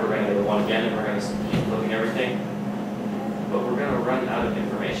 We're going to get a 1 again, and we're going to keep flipping everything. But we're going to run out of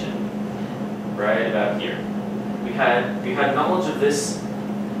information right about here. We had knowledge of this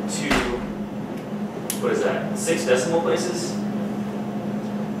to, what is that, 6 decimal places?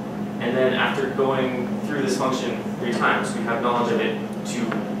 And then after going through this function 3 times, we have knowledge of it to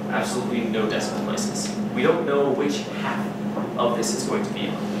absolutely no decimal places. We don't know which half of this is going to be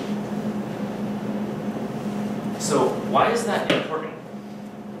on. So why is that important?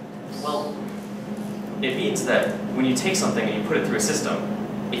 Well, it means that when you take something and you put it through a system,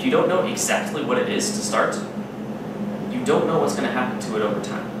 if you don't know exactly what it is to start, you don't know what's going to happen to it over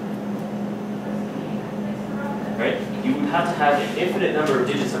time. Right? You would have to have an infinite number of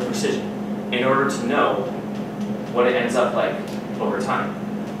digits of precision in order to know what it ends up like over time.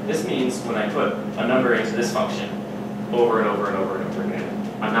 This means when I put a number into this function over and over and over and over again,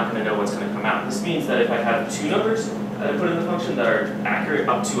 I'm not going to know what's going to come out. This means that if I have 2 numbers that I put in the function that are accurate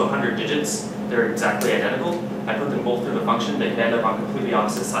up to 100 digits, they're exactly identical, I put them both through the function, they can end up on completely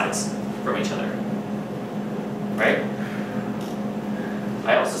opposite sides from each other. Right?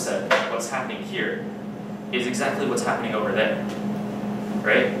 I also said what's happening here is exactly what's happening over there.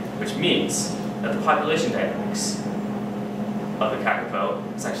 Right? Which means that the population dynamics of the Kakapos,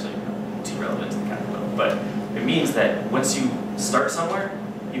 it's actually too relevant to the Kakapos, but it means that once you start somewhere,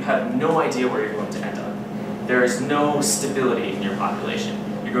 you have no idea where you're going to end up. There is no stability in your population.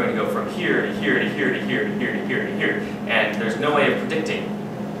 You're going to go from here to here to here to here to here to here to here, and there's no way of predicting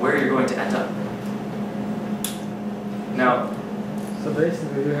where you're going to end up. Now, So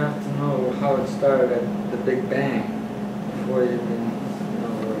basically you have to know how it started at the Big Bang before you can know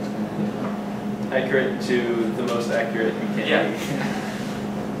where it's going to end up. Accurate to the most accurate you can. Yeah.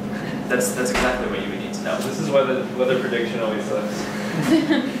 That's exactly what you would need to know. This is why the weather prediction always sucks.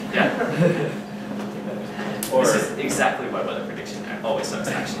 Yeah. Or This is exactly why weather prediction always sucks,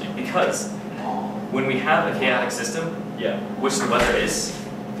 actually, because when we have a chaotic system, yeah, which the weather is,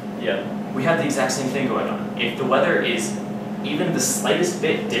 yeah. we have the exact same thing going on. If the weather is even the slightest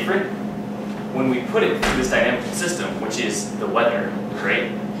bit different, when we put it through this dynamic system, which is the weather,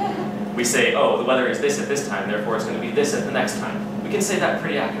 right? We say, oh, the weather is this at this time, therefore it's going to be this at the next time. We can say that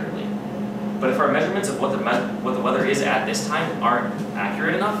pretty accurately. But if our measurements of what the weather is at this time aren't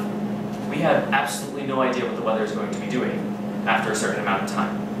accurate enough, we have absolutely no idea what the weather is going to be doing after a certain amount of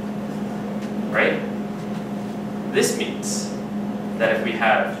time. Right? This means that if we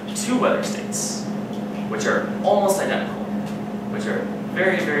have 2 weather states, which are almost identical, which are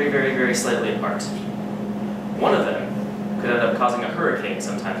very, very, very, very slightly apart, one of them could end up causing a hurricane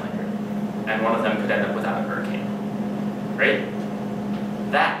sometime later, and one of them could end up without a hurricane. Right?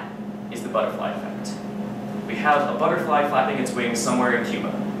 That is the butterfly effect. We have a butterfly flapping its wings somewhere in Cuba,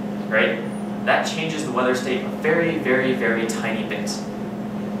 right? That changes the weather state a very, very, very tiny bit,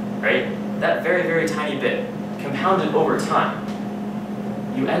 right? That very, very tiny bit, compounded over time,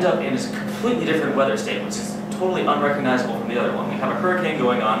 you end up in a completely different weather state, which is totally unrecognizable from the other one. We have a hurricane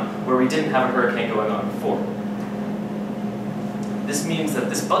going on where we didn't have a hurricane going on before. This means that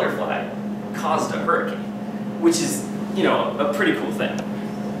this butterfly caused a hurricane, which is, you know, a pretty cool thing.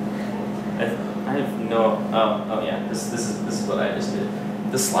 I have no, oh yeah, this is what I just did.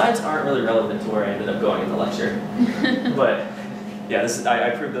 The slides aren't really relevant to where I ended up going in the lecture, but yeah, I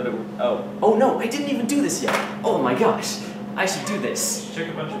proved that it, oh no, I didn't even do this yet. Oh my gosh, I should do this. Check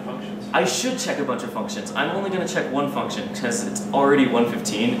a bunch of functions. I should check a bunch of functions. I'm only going to check one function because it's already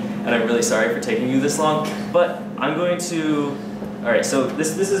 1:15, and I'm really sorry for taking you this long, but I'm going to, alright, so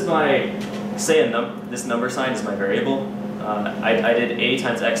this is my, say this number sign is my variable. I did a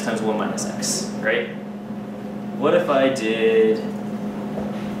times x times 1 minus x, right? What if I did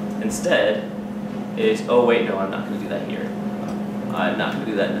instead is, oh wait, no, I'm not going to do that here. I'm not going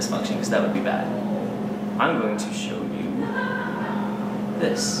to do that in this function because that would be bad. I'm going to show you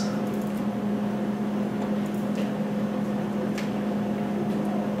this.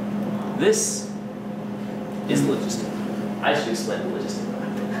 This is logistic. I should explain the logistic.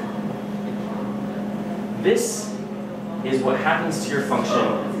 This is what happens to your function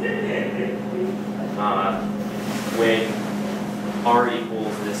when r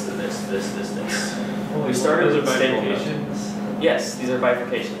equals this to this. We started with stable node. Yes, these are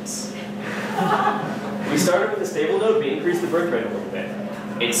bifurcations. We started with a stable node, we increased the birth rate a little bit.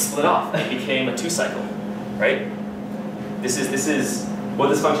 It split off, it became a 2-cycle, right? This is what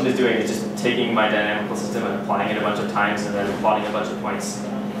this function is doing is just taking my dynamical system and applying it a bunch of times and then plotting a bunch of points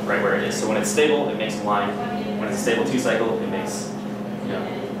right where it is. So when it's stable, it makes a line. When it's a stable 2-cycle, it makes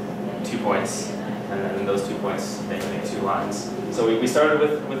 2 points. And then those 2 points make 2 lines. So we started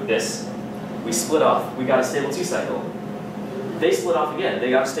with this. We split off, we got a stable 2-cycle. They split off again, they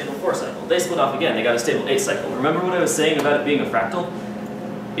got a stable 4-cycle. They split off again, they got a stable 8-cycle. Remember what I was saying about it being a fractal?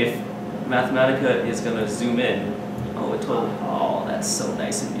 If Mathematica is going to zoom in, oh, that's so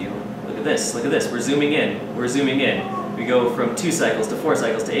nice of you. Look at this, we're zooming in. We go from 2 cycles to 4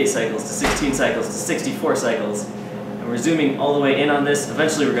 cycles to 8 cycles to 16 cycles to 64 cycles. And we're zooming all the way in on this.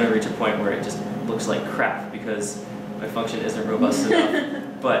 Eventually we're going to reach a point where it just looks like crap because my function isn't robust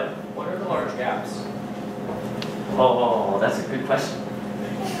enough. But what are the large gaps? oh, that's a good question.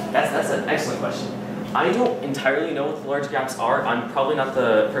 That's an excellent question. I don't entirely know what the large gaps are. I'm probably not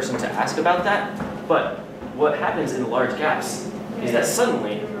the person to ask about that. But what happens in the large gaps is that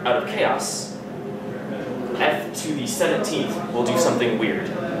suddenly, out of chaos, f to the 17th will do something weird,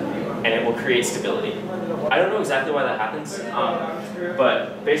 and it will create stability. I don't know exactly why that happens,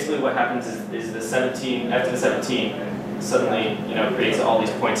 but basically what happens is the 17, f to the 17 suddenly creates all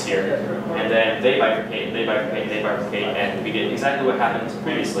these points here, and then they bifurcate, and we get exactly what happened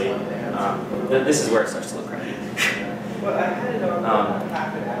previously. This is where it starts to look crappy.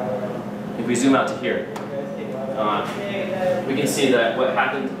 If we zoom out to here, we can see that what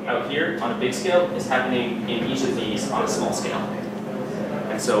happened out here on a big scale is happening in each of these on a small scale.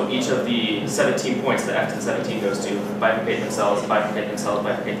 And so each of the 17 points that f to the 17 goes to bifurcate themselves. They bifurcate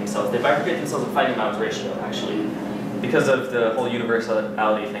themselves at fighting bounds ratio, actually. Because of the whole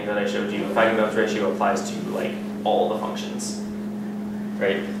universality thing that I showed you, fighting bounds ratio applies to like all the functions,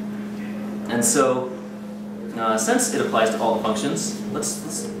 right? And so since it applies to all the functions,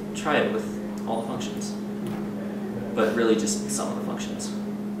 let's try it with all the functions. But really just some of the functions.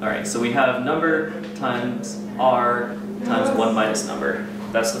 All right, so we have number times r times 1 minus number.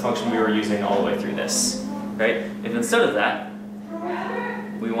 That's the function we were using all the way through this, right? If instead of that,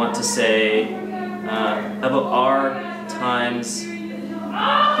 we want to say, how about r times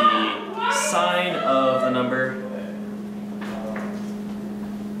the sine of the number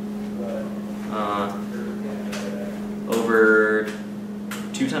over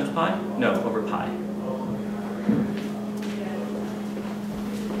 2 times pi? No, over pi.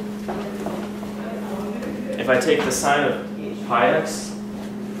 If I take the sine of pi x,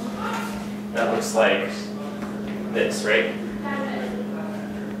 that looks like this, right?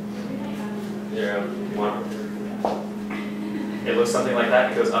 0, 1. It looks something like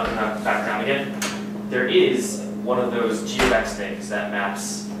that. It goes up and up, back down again. There is one of those geovex things that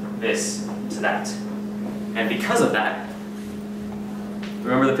maps this to that. And because of that,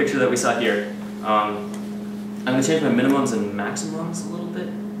 remember the picture that we saw here? I'm going to change my minimums and maximums a little bit.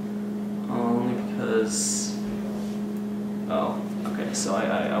 Only because... Oh, okay, so I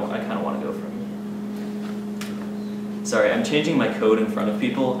kind of want to go from... Sorry, I'm changing my code in front of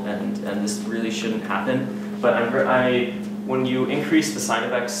people, and this really shouldn't happen. But when you increase the sine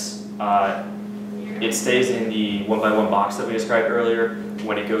of x, it stays in the 1 by 1 box that we described earlier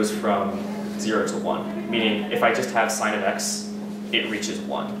when it goes from 0 to 1. Meaning, if I just have sine of x, it reaches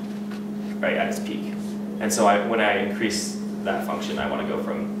 1, right, at its peak. And so when I increase that function, I want to go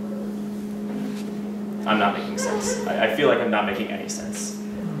from... I'm not making sense. I feel like I'm not making any sense.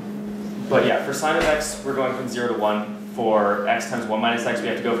 But yeah, for sine of x, we're going from 0 to 1. For x times 1 minus x, we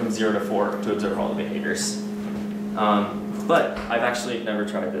have to go from 0 to 4 to observe all the behaviors. But I've actually never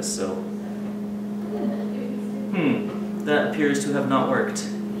tried this, so... that appears to have not worked.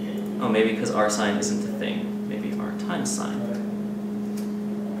 Oh, maybe because r sine isn't a thing. Maybe r times sine.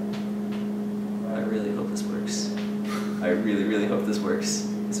 I really hope this works. I really, really hope this works.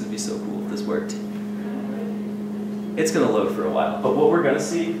 This would be so cool if this worked. It's going to load for a while, but what we're going to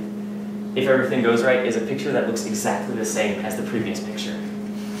see, if everything goes right, is a picture that looks exactly the same as the previous picture.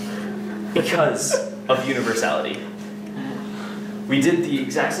 Because of universality. we did the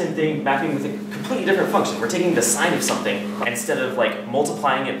exact same thing mapping with a completely different function. We're taking the sign of something instead of like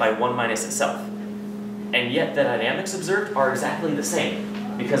multiplying it by 1 minus itself. And yet the dynamics observed are exactly the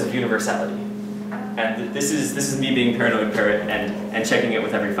same because of universality. And this is me being paranoid parrot and checking it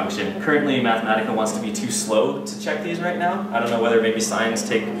with every function. Currently, Mathematica wants to be too slow to check these right now. I don't know whether maybe signs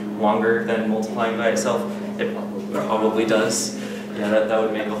take longer than multiplying by itself. It probably does. Yeah, that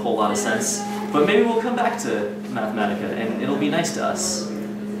would make a whole lot of sense. But maybe we'll come back to Mathematica and it'll be nice to us.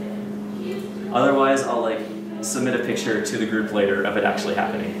 Otherwise, I'll like submit a picture to the group later of it actually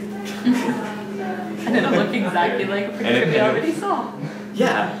happening. And it'll look exactly like a picture we already saw.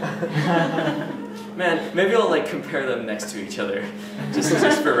 Yeah. Man, maybe I'll like compare them next to each other,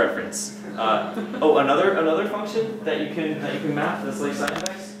 just for reference. Oh, another function that you can map that's like sign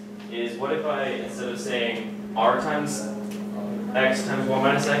index is what if I, instead of saying r times x times 1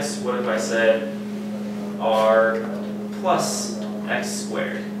 minus x, what if I said r plus x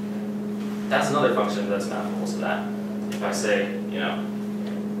squared? That's another function that's mappable to that. If I say, you know,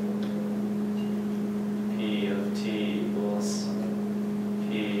 p of t equals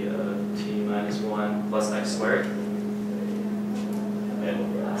p of t minus 1 plus x squared,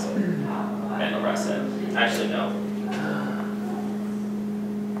 and the rest of it. Actually, no.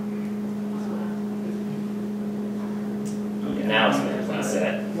 Now it's going to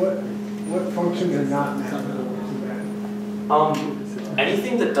set. What functions are not mappable to that?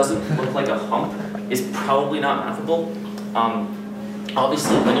 Anything that doesn't look like a hump is probably not mappable.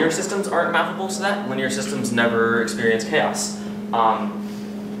 Obviously, linear systems aren't mappable to that. Linear systems never experience chaos.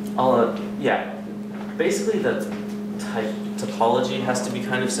 Yeah, basically the topology has to be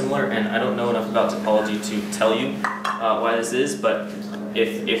kind of similar, and I don't know enough about topology to tell you why this is, but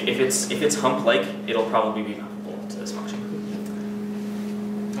if it's hump-like, it'll probably be mappable to this function.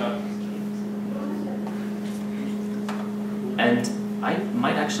 And I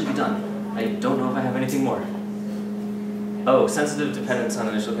might actually be done. I don't know if I have anything more. Oh, sensitive dependence on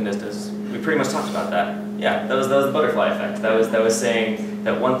initial conditions. We pretty much talked about that. Yeah, that was the butterfly effect. That was saying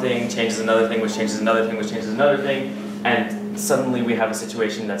that one thing changes another thing, which changes another thing, which changes another thing, and suddenly we have a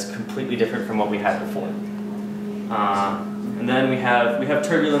situation that's completely different from what we had before. And then we have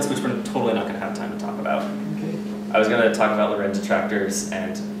turbulence, which we're totally not going to have time to talk about. Okay. I was going to talk about Lorentz attractors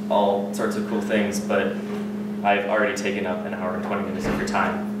and all sorts of cool things, but I've already taken up 1 hour and 20 minutes of your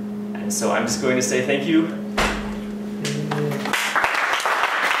time. And so I'm just going to say thank you